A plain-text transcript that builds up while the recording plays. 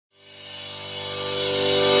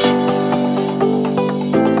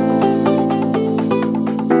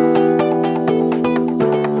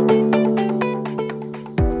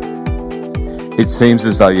seems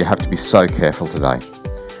as though you have to be so careful today.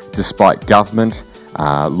 Despite government,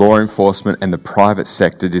 law enforcement and the private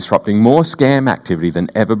sector disrupting more scam activity than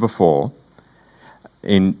ever before,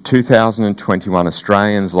 in 2021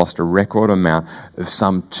 Australians lost a record amount of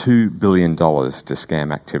some $2 billion to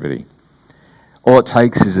scam activity. All it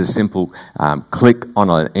takes is a simple click on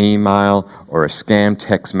an email or a scam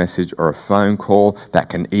text message or a phone call that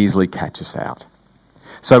can easily catch us out.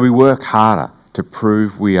 So we work harder to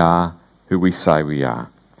prove we are who we say we are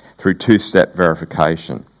through two-step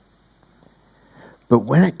verification. But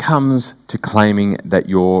when it comes to claiming that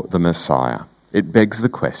you're the Messiah, it begs the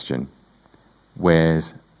question,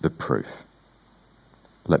 where's the proof?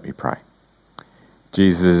 Let me pray.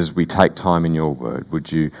 Jesus, as we take time in your word, would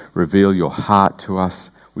you reveal your heart to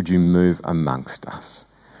us? Would you move amongst us?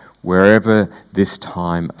 Wherever this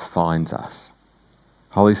time finds us,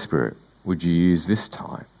 Holy Spirit, would you use this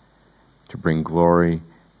time to bring glory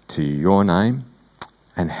to your name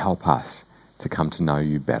and help us to come to know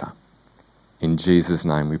you better. In Jesus'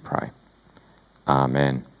 name we pray.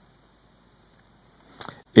 Amen.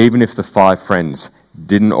 Even if the 5 friends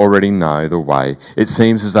didn't already know the way, it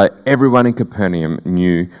seems as though everyone in Capernaum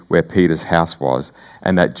knew where Peter's house was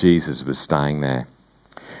and that Jesus was staying there.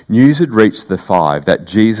 News had reached the 5 that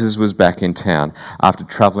Jesus was back in town after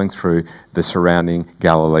travelling through the surrounding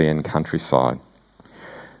Galilean countryside.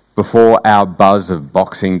 Before our buzz of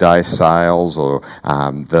Boxing Day sales or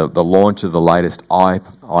the launch of the latest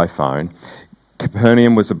iPhone,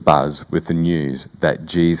 Capernaum was abuzz with the news that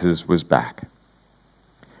Jesus was back.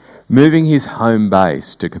 Moving his home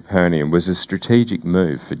base to Capernaum was a strategic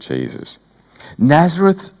move for Jesus.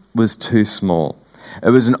 Nazareth was too small. It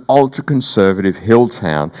was an ultra-conservative hill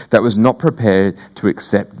town that was not prepared to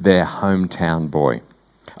accept their hometown boy.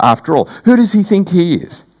 After all, who does he think he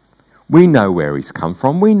is? We know where he's come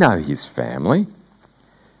from. We know his family.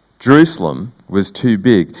 Jerusalem was too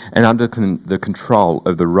big and under the control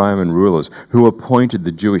of the Roman rulers who appointed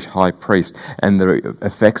the Jewish high priest, and the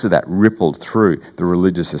effects of that rippled through the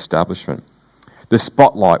religious establishment. The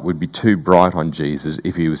spotlight would be too bright on Jesus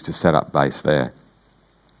if he was to set up base there.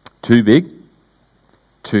 Too big,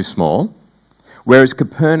 too small, whereas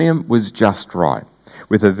Capernaum was just right,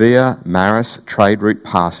 with a Via Maris trade route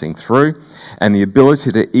passing through and the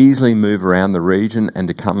ability to easily move around the region and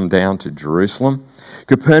to come down to Jerusalem.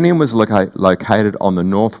 Capernaum was located on the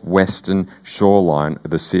northwestern shoreline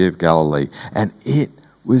of the Sea of Galilee, and it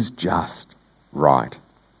was just right.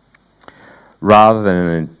 Rather than an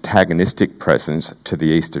antagonistic presence to the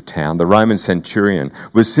east of town, the Roman centurion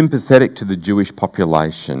was sympathetic to the Jewish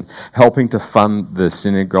population, helping to fund the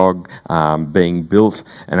synagogue being built,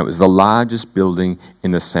 and it was the largest building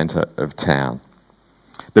in the centre of town.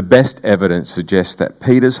 The best evidence suggests that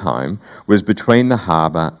Peter's home was between the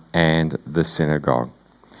harbour and the synagogue.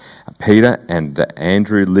 Peter and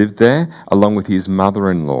Andrew lived there, along with his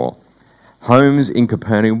mother-in-law. Homes in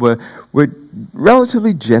Capernaum were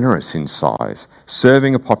relatively generous in size,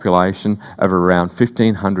 serving a population of around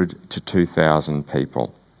 1,500 to 2,000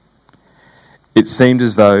 people. It seemed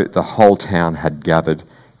as though the whole town had gathered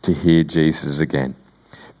to hear Jesus again.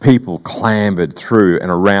 People clambered through and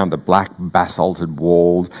around the black basalted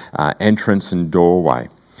walled entrance and doorway.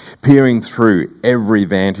 Peering through every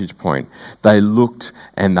vantage point, they looked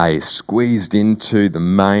and they squeezed into the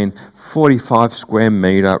main 45 square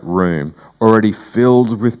metre room already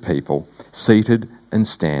filled with people, seated and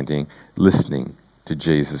standing, listening to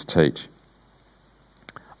Jesus teach.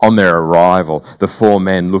 On their arrival, the 4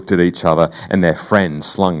 men looked at each other and their friend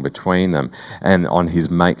slung between them and on his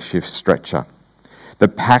makeshift stretcher. The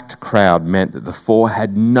packed crowd meant that the 4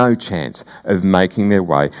 had no chance of making their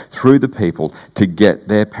way through the people to get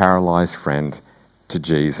their paralysed friend to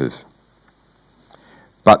Jesus.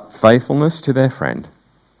 But faithfulness to their friend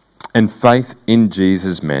and faith in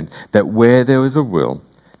Jesus meant that where there was a will,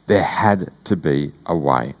 there had to be a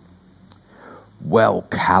way.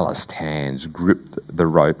 Well-calloused hands gripped the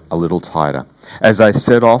rope a little tighter as they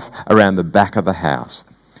set off around the back of the house.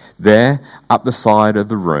 There, up the side of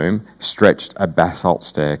the room, stretched a basalt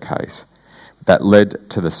staircase that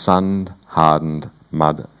led to the sun-hardened,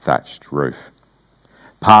 mud-thatched roof.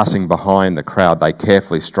 Passing behind the crowd, they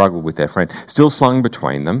carefully struggled with their friend, still slung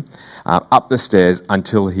between them, up the stairs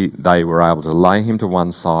until they were able to lay him to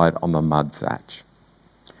one side on the mud thatch.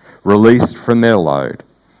 Released from their load,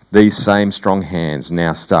 these same strong hands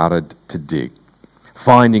now started to dig.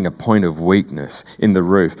 Finding a point of weakness in the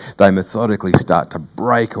roof, they methodically start to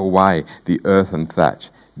break away the earthen thatch,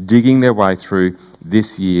 digging their way through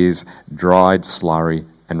this year's dried slurry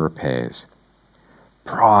and repairs.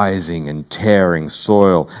 Prizing and tearing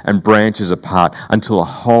soil and branches apart until a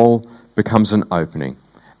hole becomes an opening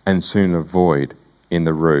and soon a void in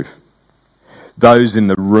the roof. Those in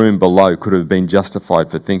the room below could have been justified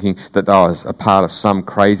for thinking that they was a part of some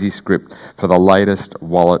crazy script for the latest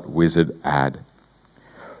Wallet Wizard ad.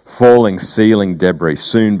 Falling ceiling debris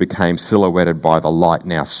soon became silhouetted by the light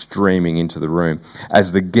now streaming into the room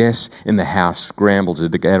as the guests in the house scrambled to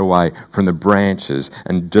get away from the branches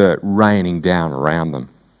and dirt raining down around them.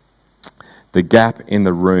 The gap in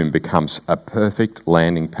the room becomes a perfect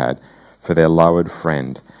landing pad for their lowered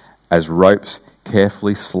friend as ropes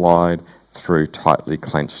carefully slide through tightly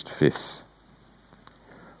clenched fists.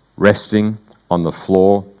 Resting on the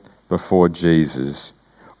floor before Jesus,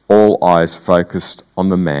 all eyes focused on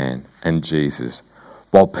the man and Jesus,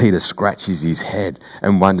 while Peter scratches his head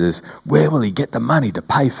and wonders, where will he get the money to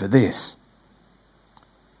pay for this?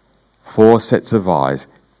 4 sets of eyes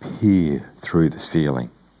peer through the ceiling,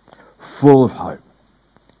 full of hope,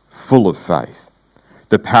 full of faith.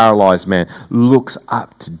 The paralysed man looks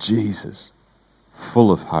up to Jesus,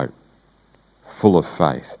 full of hope, full of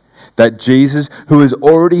faith, that Jesus, who has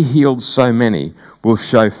already healed so many, will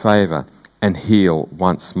show favour and heal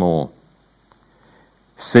once more.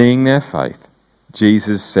 Seeing their faith,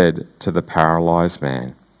 Jesus said to the paralysed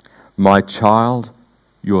man, "My child,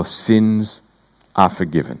 your sins are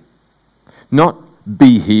forgiven." Not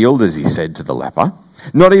 "be healed," as he said to the leper,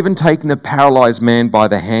 not even taking the paralysed man by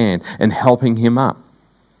the hand and helping him up.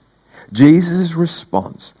 Jesus'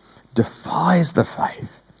 response defies the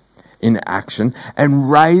faith in action and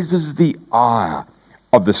raises the ire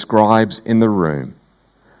of the scribes in the room.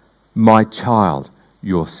 "My child,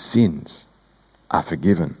 your sins are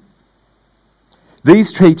forgiven."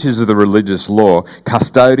 These teachers of the religious law,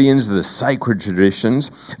 custodians of the sacred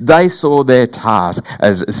traditions, they saw their task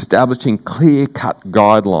as establishing clear-cut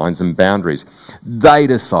guidelines and boundaries. They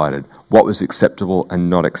decided what was acceptable and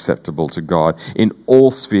not acceptable to God in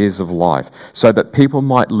all spheres of life so that people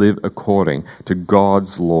might live according to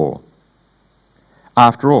God's law.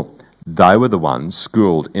 After all, they were the ones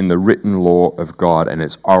schooled in the written law of God and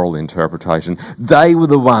its oral interpretation. They were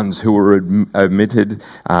the ones who were admitted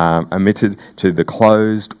to the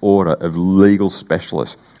closed order of legal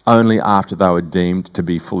specialists only after they were deemed to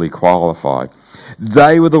be fully qualified.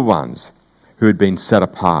 They were the ones who had been set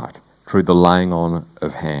apart through the laying on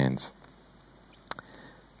of hands.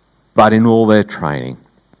 But in all their training,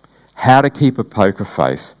 how to keep a poker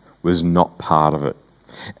face was not part of it,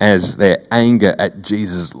 as their anger at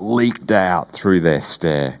Jesus leaked out through their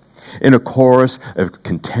stare. In a chorus of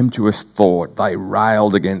contemptuous thought, they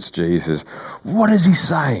railed against Jesus. "What is he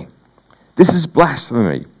saying? This is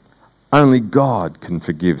blasphemy. Only God can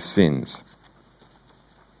forgive sins."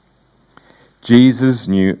 Jesus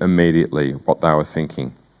knew immediately what they were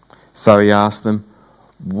thinking. So he asked them,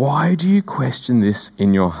 "Why do you question this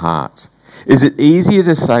in your hearts? Is it easier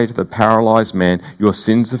to say to the paralysed man, 'Your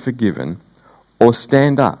sins are forgiven,' or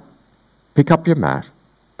stand up, pick up your mat,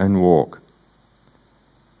 and walk?"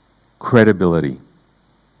 Credibility,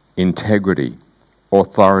 integrity,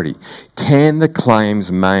 authority. Can the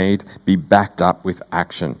claims made be backed up with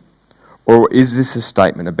action? Or is this a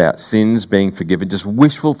statement about sins being forgiven just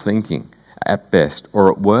wishful thinking at best,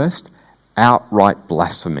 or at worst, outright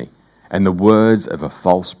blasphemy and the words of a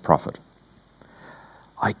false prophet?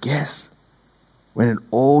 I guess when it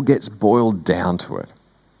all gets boiled down to it,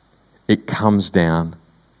 it comes down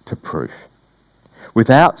to proof.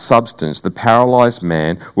 Without substance, the paralysed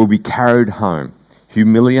man will be carried home,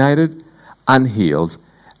 humiliated, unhealed,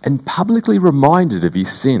 and publicly reminded of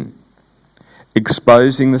his sin.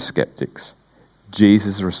 Exposing the skeptics,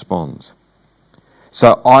 Jesus responds,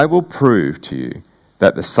 "So I will prove to you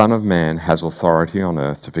that the Son of Man has authority on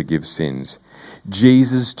earth to forgive sins."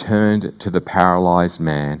 Jesus turned to the paralysed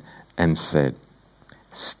man and said,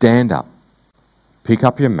 "Stand up, pick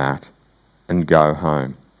up your mat, and go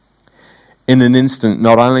home." In an instant,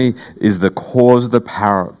 not only is the cause of the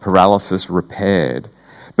paralysis repaired,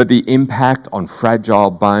 but the impact on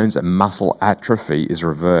fragile bones and muscle atrophy is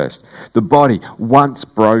reversed. The body, once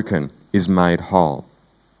broken, is made whole.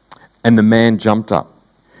 And the man jumped up,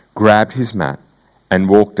 grabbed his mat, and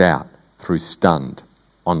walked out through stunned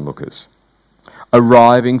onlookers.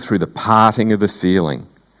 Arriving through the parting of the ceiling,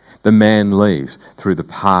 the man leaves through the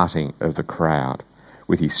parting of the crowd,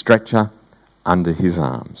 with his stretcher under his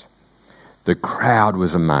arms. The crowd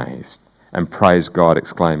was amazed and praised God,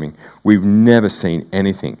 exclaiming, "We've never seen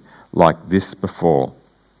anything like this before."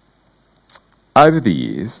 Over the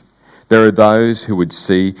years, there are those who would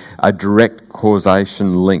see a direct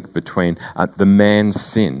causation link between the man's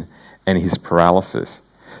sin and his paralysis.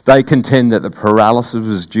 They contend that the paralysis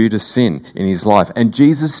was due to sin in his life, and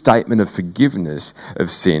Jesus' statement of forgiveness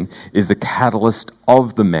of sin is the catalyst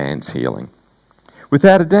of the man's healing.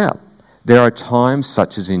 Without a doubt, There are times,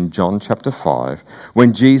 such as in John chapter 5,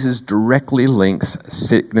 when Jesus directly links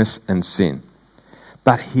sickness and sin.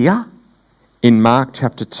 But here, in Mark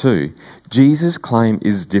chapter 2, Jesus' claim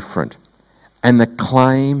is different, and the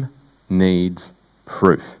claim needs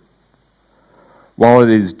proof. While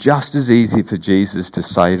it is just as easy for Jesus to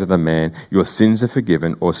say to the man, "Your sins are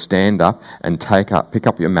forgiven," or "Stand up and pick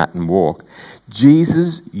up your mat and walk,"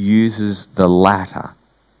 Jesus uses the latter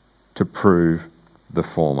to prove the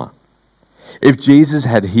former. If Jesus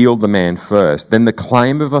had healed the man first, then the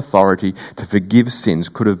claim of authority to forgive sins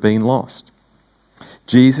could have been lost.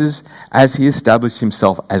 Jesus, as he established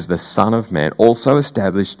himself as the Son of Man, also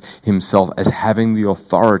established himself as having the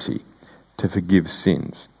authority to forgive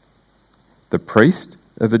sins. The priest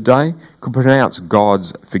of the day could pronounce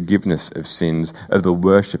God's forgiveness of sins of the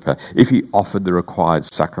worshipper if he offered the required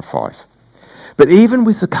sacrifice. But even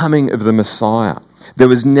with the coming of the Messiah, there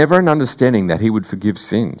was never an understanding that he would forgive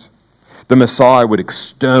sins. The Messiah would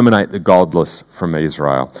exterminate the godless from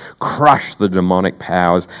Israel, crush the demonic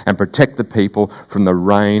powers, and protect the people from the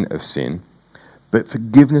reign of sin. But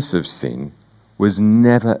forgiveness of sin was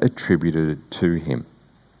never attributed to him.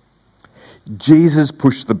 Jesus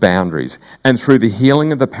pushed the boundaries, and through the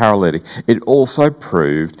healing of the paralytic, it also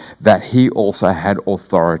proved that he also had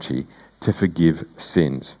authority to forgive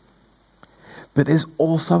sins. But there's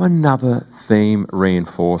also another theme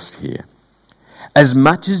reinforced here. As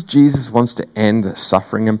much as Jesus wants to end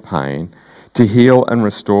suffering and pain, to heal and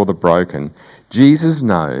restore the broken, Jesus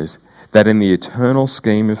knows that in the eternal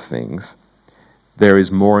scheme of things, there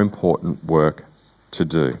is more important work to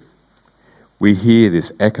do. We hear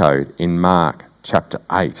this echoed in Mark chapter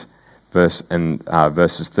 8,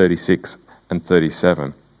 verses 36 and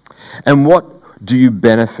 37. And what do you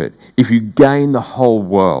benefit if you gain the whole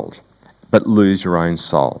world but lose your own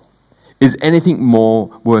soul? Is anything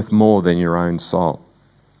worth more than your own soul?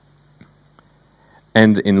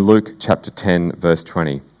 And in Luke chapter 10, verse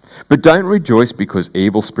 20, but don't rejoice because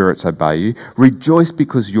evil spirits obey you. Rejoice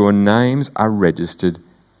because your names are registered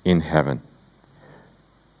in heaven.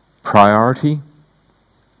 Priority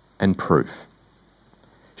and proof.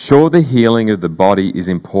 Sure, the healing of the body is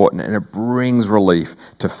important and it brings relief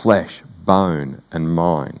to flesh, bone, and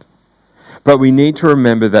mind. But we need to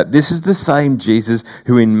remember that this is the same Jesus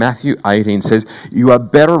who in Matthew 18 says, "You are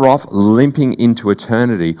better off limping into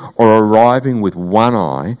eternity or arriving with one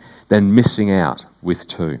eye than missing out with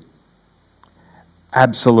two."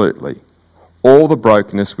 Absolutely. All the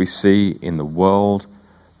brokenness we see in the world,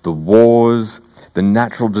 the wars, the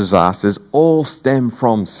natural disasters, all stem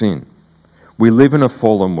from sin. We live in a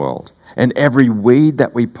fallen world, and every weed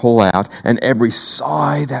that we pull out and every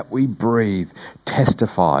sigh that we breathe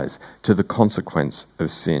testifies to the consequence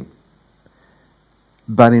of sin.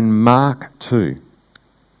 But in Mark 2,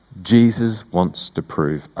 Jesus wants to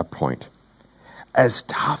prove a point. As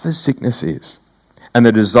tough as sickness is, and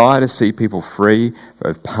the desire to see people free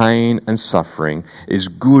of pain and suffering is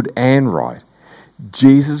good and right,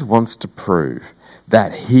 Jesus wants to prove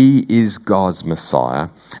that he is God's Messiah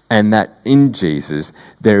and that in Jesus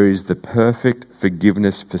there is the perfect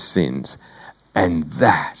forgiveness for sins, and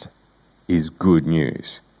that is good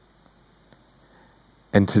news.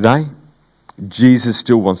 And today, Jesus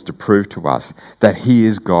still wants to prove to us that he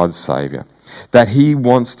is God's Saviour, that he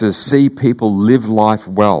wants to see people live life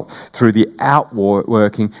well through the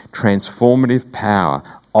outworking transformative power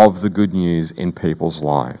of the good news in people's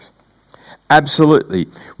lives. Absolutely,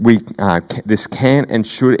 this can and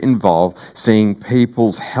should involve seeing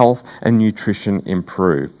people's health and nutrition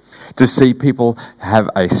improve, to see people have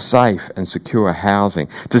a safe and secure housing,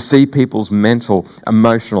 to see people's mental,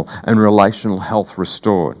 emotional and relational health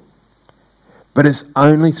restored. But it's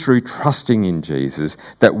only through trusting in Jesus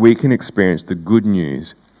that we can experience the good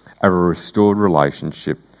news of a restored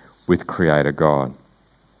relationship with Creator God.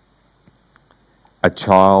 A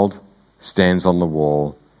child stands on the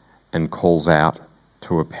wall and calls out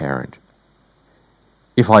to a parent,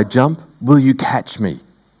 "If I jump, will you catch me?"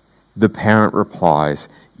 The parent replies,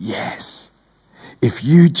 "Yes. If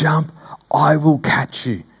you jump, I will catch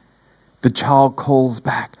you." The child calls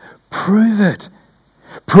back, "Prove it.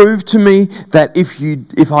 Prove to me that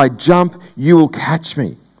if I jump, you will catch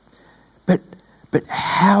me." But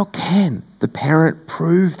how can the parent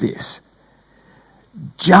prove this?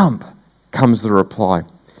 "Jump," comes the reply.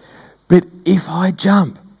 "But if I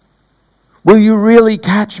jump, will you really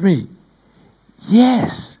catch me?"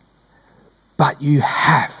 "Yes, but you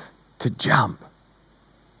have to jump."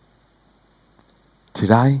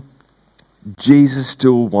 Today, Jesus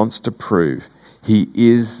still wants to prove he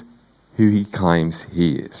is who he claims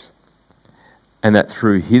he is, and that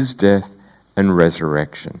through his death and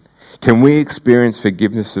resurrection, Can we experience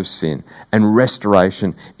forgiveness of sin and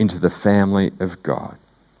restoration into the family of God?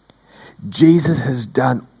 Jesus has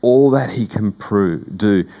done all that he can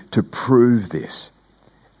do to prove this.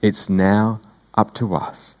 It's now up to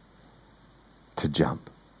us to jump.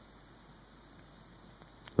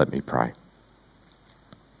 Let me pray.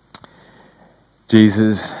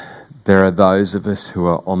 Jesus, there are those of us who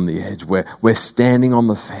are on the edge. We're standing on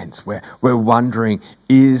the fence. We're wondering,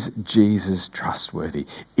 is Jesus trustworthy?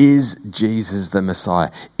 Is Jesus the Messiah?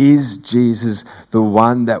 Is Jesus the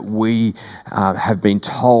one that we have been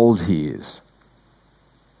told he is?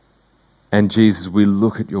 And Jesus, we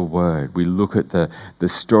look at your word. We look at the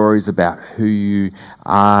stories about who you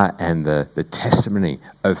are and the testimony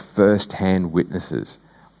of first-hand witnesses,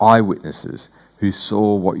 eyewitnesses who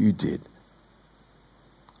saw what you did.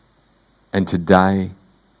 And today,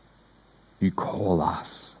 you call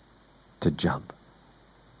us to jump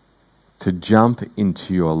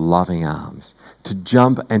into your loving arms, to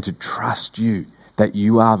jump and to trust you that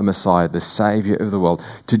you are the Messiah, the Saviour of the world,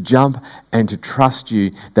 to jump and to trust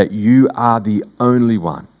you that you are the only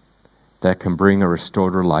one that can bring a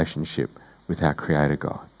restored relationship with our Creator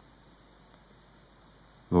God.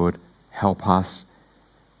 Lord, help us,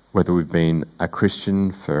 whether we've been a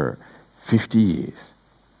Christian for 50 years,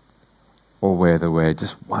 or whether we're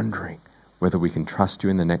just wondering whether we can trust you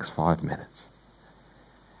in the next 5 minutes.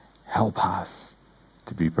 Help us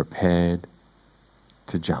to be prepared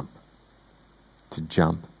to jump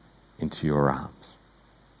into your arms.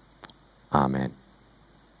 Amen.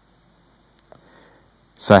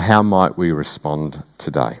 So how might we respond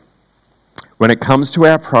today? When it comes to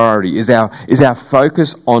our priority, is our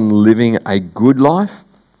focus on living a good life,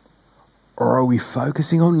 or are we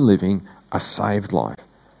focusing on living a saved life?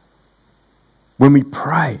 When we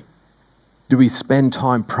pray, do we spend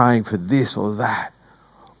time praying for this or that?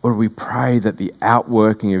 Or do we pray that the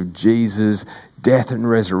outworking of Jesus' death and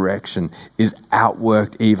resurrection is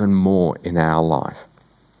outworked even more in our life?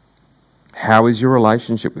 How is your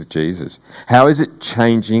relationship with Jesus? How is it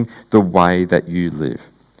changing the way that you live?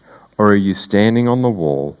 Or are you standing on the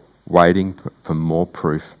wall waiting for more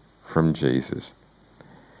proof from Jesus?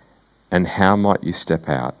 And how might you step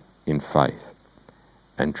out in faith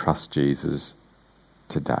and trust Jesus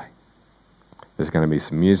today? There's going to be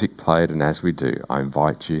some music played, and as we do, I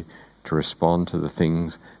invite you to respond to the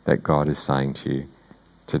things that God is saying to you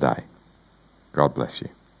today. God bless you.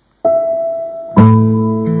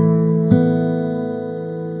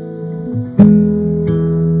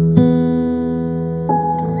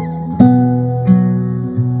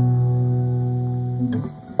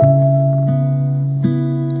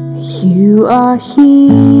 You are here,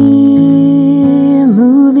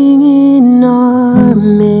 moving in our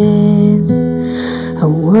midst. I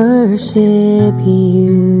worship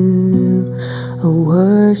you, I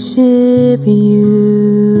worship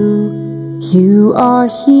you. You are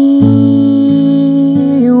here,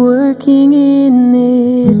 working in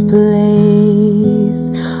this place.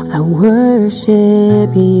 I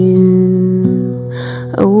worship you,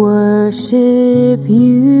 I worship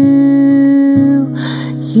you.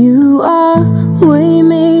 You are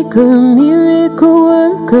waymaker, miracle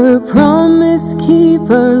worker, promise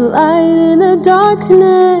keeper, light in the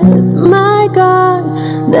darkness. My God,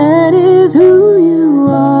 that is who you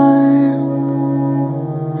are.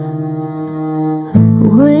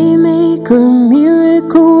 Waymaker,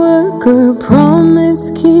 miracle worker,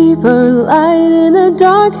 promise keeper, light in the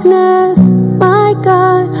darkness. My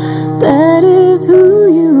God, that is who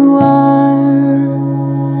you are.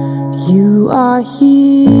 You are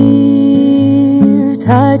here,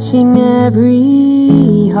 touching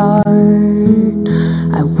every heart.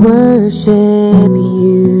 I worship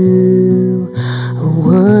you, I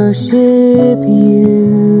worship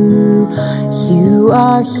you. You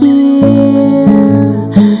are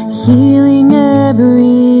here, healing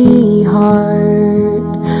every heart.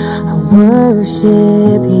 I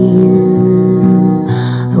worship you,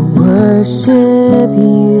 I worship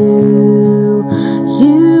you.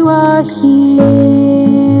 You are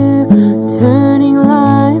here, turning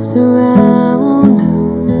lives around.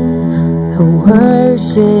 I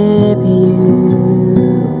worship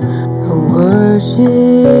you, I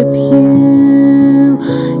worship you.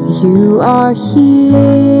 You are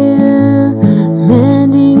here,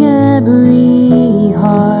 mending every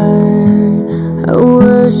heart. I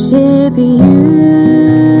worship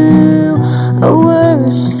you, I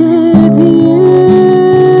worship you.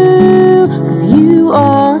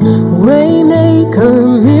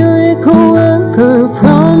 Waymaker, miracle worker,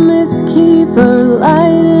 promise keeper,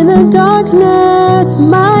 light in the darkness.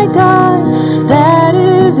 My God, that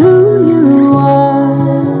is who you are.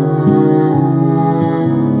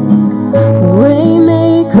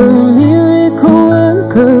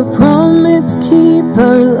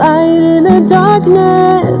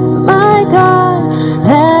 darkness. My God,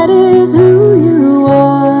 that is who you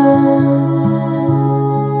are.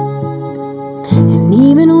 And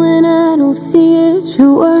even when I don't see it,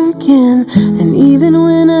 you're working. And even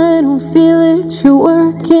when I don't feel it, you're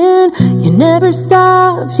working. You never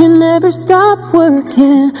stop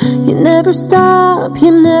working. You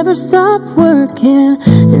never stop working.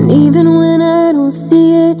 And even when I don't see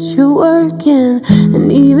it, you're working.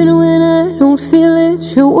 And even when I don't feel it,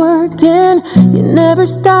 you're working. You never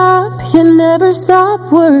stop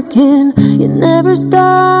working. You never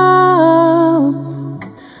stop.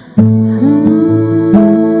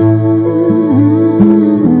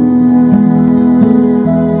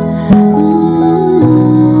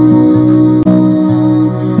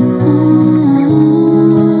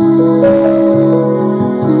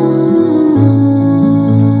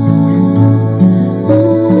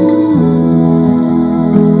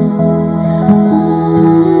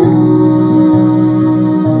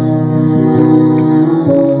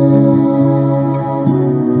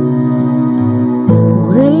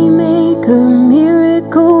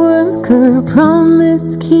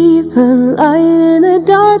 Promise keeper, light in the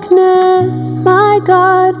darkness. My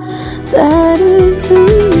God,